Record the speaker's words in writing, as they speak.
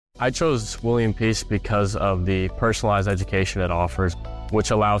I chose William Peace because of the personalized education it offers, which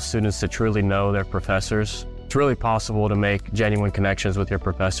allows students to truly know their professors. It's really possible to make genuine connections with your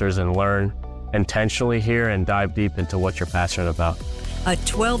professors and learn intentionally here and dive deep into what you're passionate about. A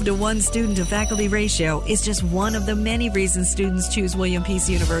 12-to-1 student-to-faculty ratio is just one of the many reasons students choose William Peace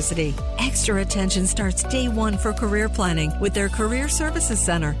University. Extra attention starts day one for career planning with their Career Services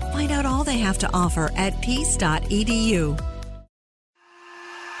Center. Find out all they have to offer at peace.edu.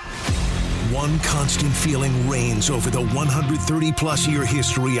 One constant feeling reigns over the 130-plus year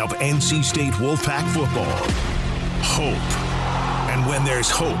history of NC State Wolfpack football. Hope. And when there's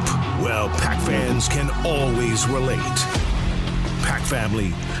hope, well, Pack fans can always relate. Pack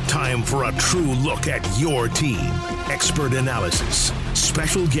family, time for a true look at your team. Expert analysis,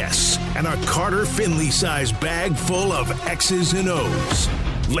 special guests, and a Carter Finley-sized bag full of X's and O's.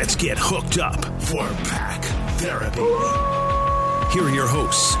 Let's get hooked up for Pack Therapy. Here are your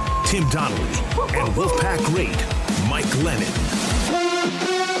hosts, Tim Donnelly and Wolfpack great Mike Lennon.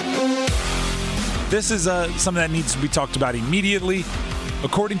 This is something that needs to be talked about immediately.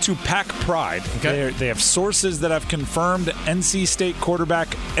 According to Pack Pride, they have sources that have confirmed NC State quarterback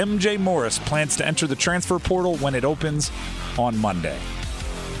MJ Morris plans to enter the transfer portal when it opens on Monday.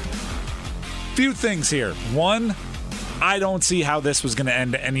 Few things here. One, I don't see how this was going to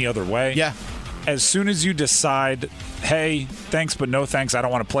end any other way. Yeah. As soon as you decide, hey, thanks but no thanks, I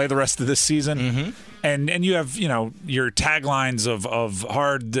don't want to play the rest of this season. Mm-hmm. And you have, your taglines of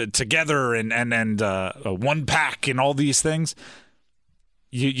hard together and one pack and all these things.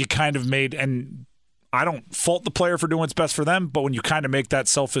 You kind of made, and I don't fault the player for doing what's best for them, but when you kind of make that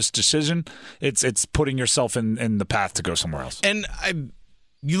selfish decision, it's putting yourself in the path to go somewhere else. And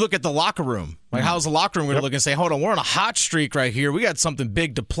you look at the locker room. Like, how's the locker room going to look and say, hold on, we're on a hot streak right here. We got something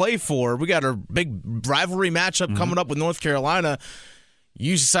big to play for. We got a big rivalry matchup coming up with North Carolina.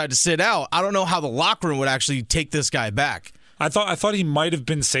 You decide to sit out. I don't know how the locker room would actually take this guy back. I thought he might have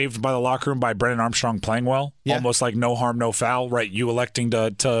been saved by the locker room by Brennan Armstrong playing well. Yeah. Almost like no harm, no foul, right? You electing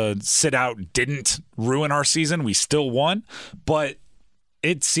to sit out didn't ruin our season. We still won. But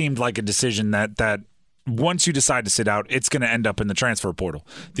it seemed like a decision that once you decide to sit out, it's going to end up in the transfer portal.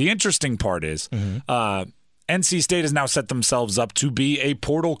 The interesting part is NC State has now set themselves up to be a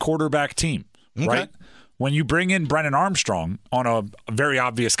portal quarterback team, right? When you bring in Brennan Armstrong on a very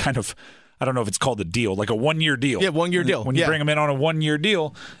obvious kind of, I don't know if it's called a deal, like a one-year deal. Yeah, one-year deal. When you bring him in on a one-year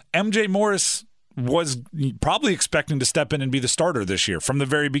deal, MJ Morris was probably expecting to step in and be the starter this year from the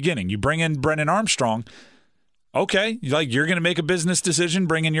very beginning. You bring in Brennan Armstrong, okay, you're going to make a business decision,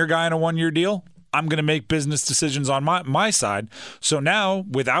 bring in your guy on a one-year deal. I'm going to make business decisions on my side. So now,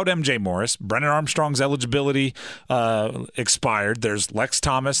 without MJ Morris, Brennan Armstrong's eligibility expired. There's Lex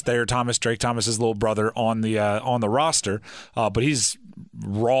Thomas, Thayer Thomas, Drake Thomas's little brother on the roster, but he's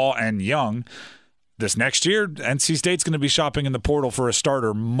raw and young. This next year, NC State's going to be shopping in the portal for a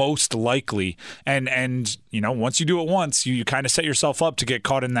starter, most likely. And once you do it once, you kind of set yourself up to get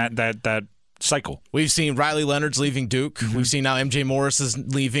caught in that cycle. We've seen Riley Leonard's leaving Duke. Mm-hmm. We've seen now MJ Morris is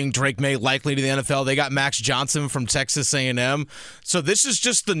leaving. Drake May likely to the NFL. They got Max Johnson from Texas A&M. So this is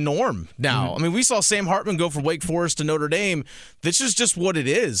just the norm now. Mm-hmm. I mean, we saw Sam Hartman go from Wake Forest to Notre Dame. This is just what it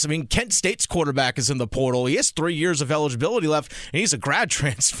is. I mean, Kent State's quarterback is in the portal. He has 3 years of eligibility left, and he's a grad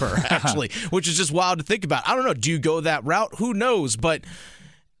transfer, actually, which is just wild to think about. I don't know. Do you go that route? Who knows? But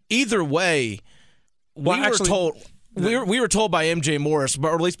either way, we were told by MJ Morris,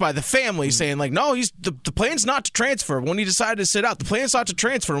 or at least by the family, saying like, no, the plan's not to transfer. When he decided to sit out, the plan's not to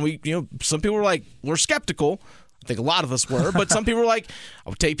transfer. And some people were like, we're skeptical. I think a lot of us were, but some people were like,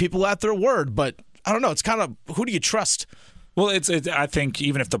 I'll take people at their word. But I don't know. It's kind of, who do you trust? Well, I think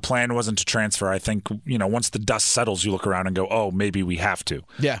even if the plan wasn't to transfer, I think, once the dust settles, you look around and go, oh, maybe we have to.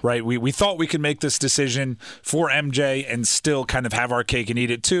 Yeah. Right? We thought we could make this decision for MJ and still kind of have our cake and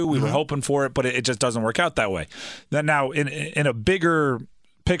eat it too. We were hoping for it, but it just doesn't work out that way. Then now, in a bigger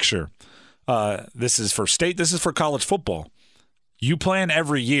picture, this is for state, this is for college football. You plan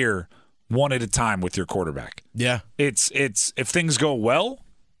every year one at a time with your quarterback. Yeah. It's if things go well,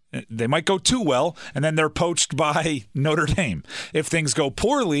 they might go too well, and then they're poached by Notre Dame. If things go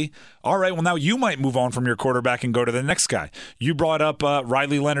poorly, all right, well, now you might move on from your quarterback and go to the next guy. You brought up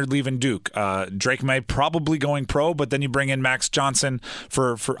Riley Leonard leaving Duke. Drake May probably going pro, but then you bring in Max Johnson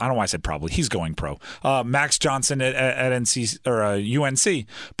for I don't know why I said probably. He's going pro. Max Johnson at NC or UNC,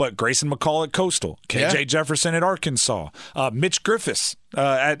 but Grayson McCall at Coastal. KJ Jefferson at Arkansas. Mitch Griffiths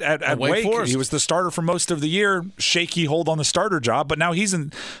at Wake Forest. He was the starter for most of the year. Shaky hold on the starter job, but now he's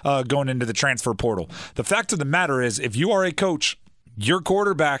going into the transfer portal. The fact of the matter is, if you are a coach Your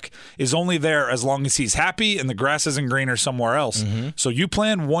quarterback is only there as long as he's happy and the grass isn't greener somewhere else. Mm-hmm. So you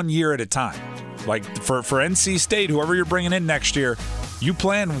plan 1 year at a time. Like for NC State, whoever you're bringing in next year, you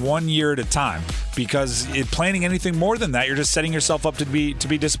plan 1 year at a time, because planning anything more than that, you're just setting yourself up to be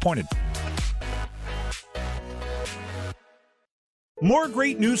disappointed. More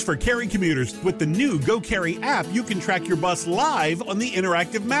great news for Cary commuters. With the new Go Cary app, you can track your bus live on the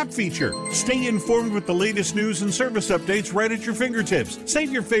interactive map feature. Stay informed with the latest news and service updates right at your fingertips.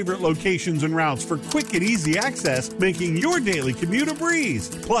 Save your favorite locations and routes for quick and easy access, making your daily commute a breeze.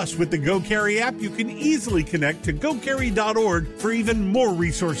 Plus, with the Go Cary app, you can easily connect to gocary.org for even more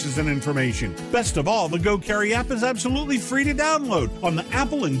resources and information. Best of all, the Go Cary app is absolutely free to download on the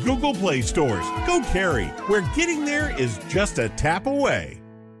Apple and Google Play stores. Go Cary, where getting there is just a tap away.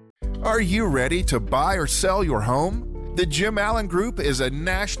 Are you ready to buy or sell your home? The Jim Allen Group is a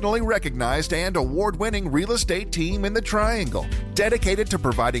nationally recognized and award-winning real estate team in the Triangle, dedicated to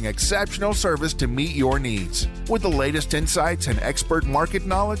providing exceptional service to meet your needs. With the latest insights and expert market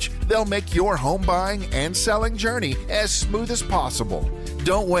knowledge, they'll make your home buying and selling journey as smooth as possible.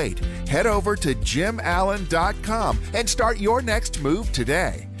 Don't wait. Head over to jimallen.com and start your next move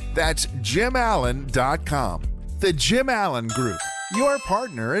today. That's jimallen.com. The Jim Allen Group, your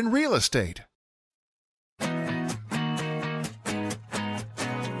partner in real estate.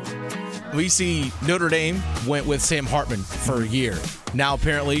 We see Notre Dame went with Sam Hartman for a year. Now,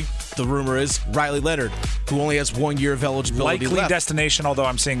 apparently, the rumor is Riley Leonard, who only has 1 year of eligibility likely left. Destination, although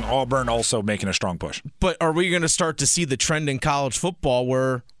I'm seeing Auburn also making a strong push. But are we going to start to see the trend in college football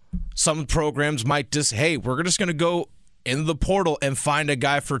where some programs might just, hey, we're just going to go in the portal and find a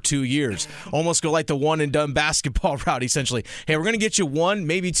guy for 2 years? Almost go like the one and done basketball route, essentially. Hey, we're going to get you 1,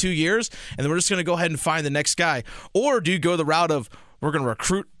 maybe 2 years, and then we're just going to go ahead and find the next guy. Or do you go the route of, we're going to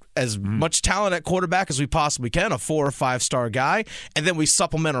recruit as much talent at quarterback as we possibly can, a 4 or 5 star guy, and then we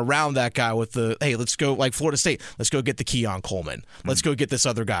supplement around that guy with the, hey, let's go, like Florida State, let's go get the Keon Coleman. Let's go get this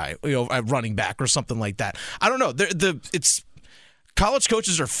other guy, a running back or something like that. I don't know. It's college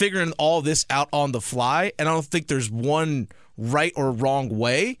coaches are figuring all this out on the fly, and I don't think there's one right or wrong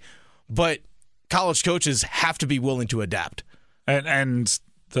way, but college coaches have to be willing to adapt. And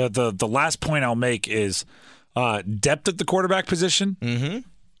the last point I'll make is depth at the quarterback position. Mm-hmm.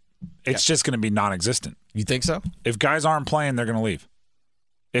 It's just going to be non-existent. You think so? If guys aren't playing, they're going to leave.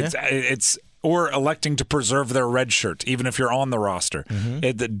 It's or electing to preserve their red shirt, even if you're on the roster.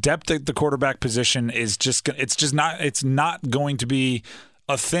 Mm-hmm. The depth at the quarterback position is it's not going to be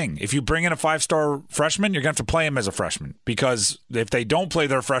a thing. If you bring in a 5-star freshman, you're going to have to play him as a freshman, because if they don't play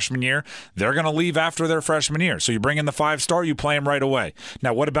their freshman year, they're going to leave after their freshman year. So you bring in the 5-star, you play him right away.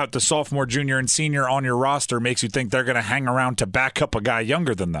 Now, what about the sophomore, junior, and senior on your roster makes you think they're going to hang around to back up a guy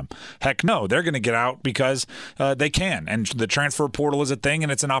younger than them? Heck no, they're going to get out because they can. And the transfer portal is a thing,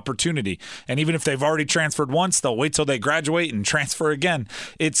 and it's an opportunity. And even if they've already transferred once, they'll wait till they graduate and transfer again.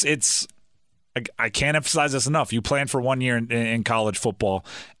 I can't emphasize this enough. You plan for 1 year in college football.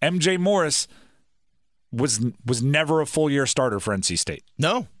 MJ Morris was never a full year starter for NC State.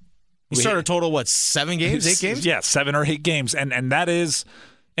 No. He started a total, 7 games, 8 games? Yeah, 7 or 8 games. And that is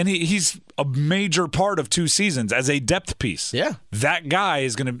 – and he's a major part of 2 seasons as a depth piece. Yeah. That guy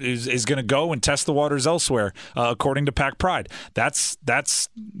is gonna go and test the waters elsewhere, according to Pack Pride. That's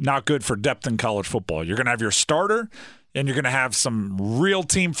not good for depth in college football. You're going to have your starter – and you're going to have some real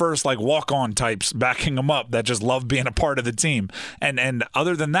team first, like walk-on types backing them up that just love being a part of the team. And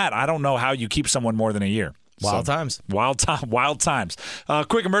other than that, I don't know how you keep someone more than a year. Wild times. Wild times.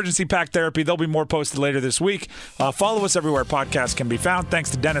 Quick emergency pack therapy. There'll be more posted later this week. Follow us everywhere podcasts can be found.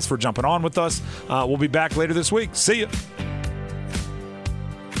 Thanks to Dennis for jumping on with us. We'll be back later this week. See you.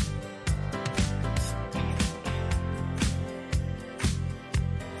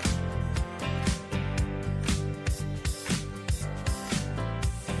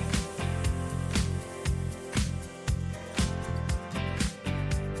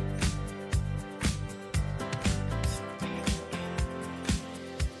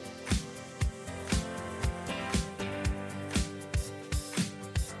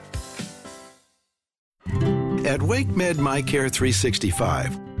 At WakeMed MyCare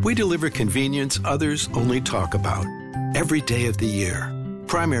 365, we deliver convenience others only talk about. Every day of the year.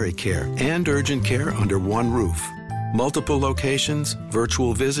 Primary care and urgent care under one roof. Multiple locations,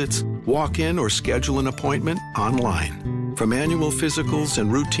 virtual visits, walk-in or schedule an appointment online. From annual physicals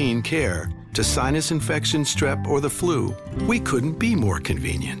and routine care to sinus infection, strep, or the flu, we couldn't be more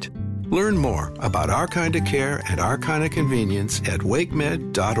convenient. Learn more about our kind of care and our kind of convenience at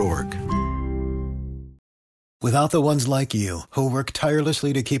wakemed.org. Without the ones like you, who work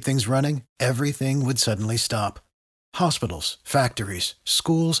tirelessly to keep things running, everything would suddenly stop. Hospitals, factories,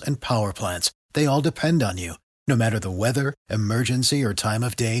 schools, and power plants, they all depend on you. No matter the weather, emergency, or time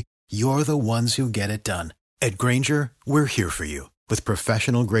of day, you're the ones who get it done. At Grainger, we're here for you with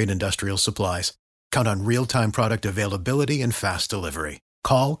professional-grade industrial supplies. Count on real-time product availability and fast delivery.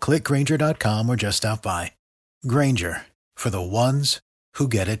 Call, click Grainger.com, or just stop by. Grainger, for the ones who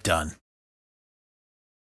get it done.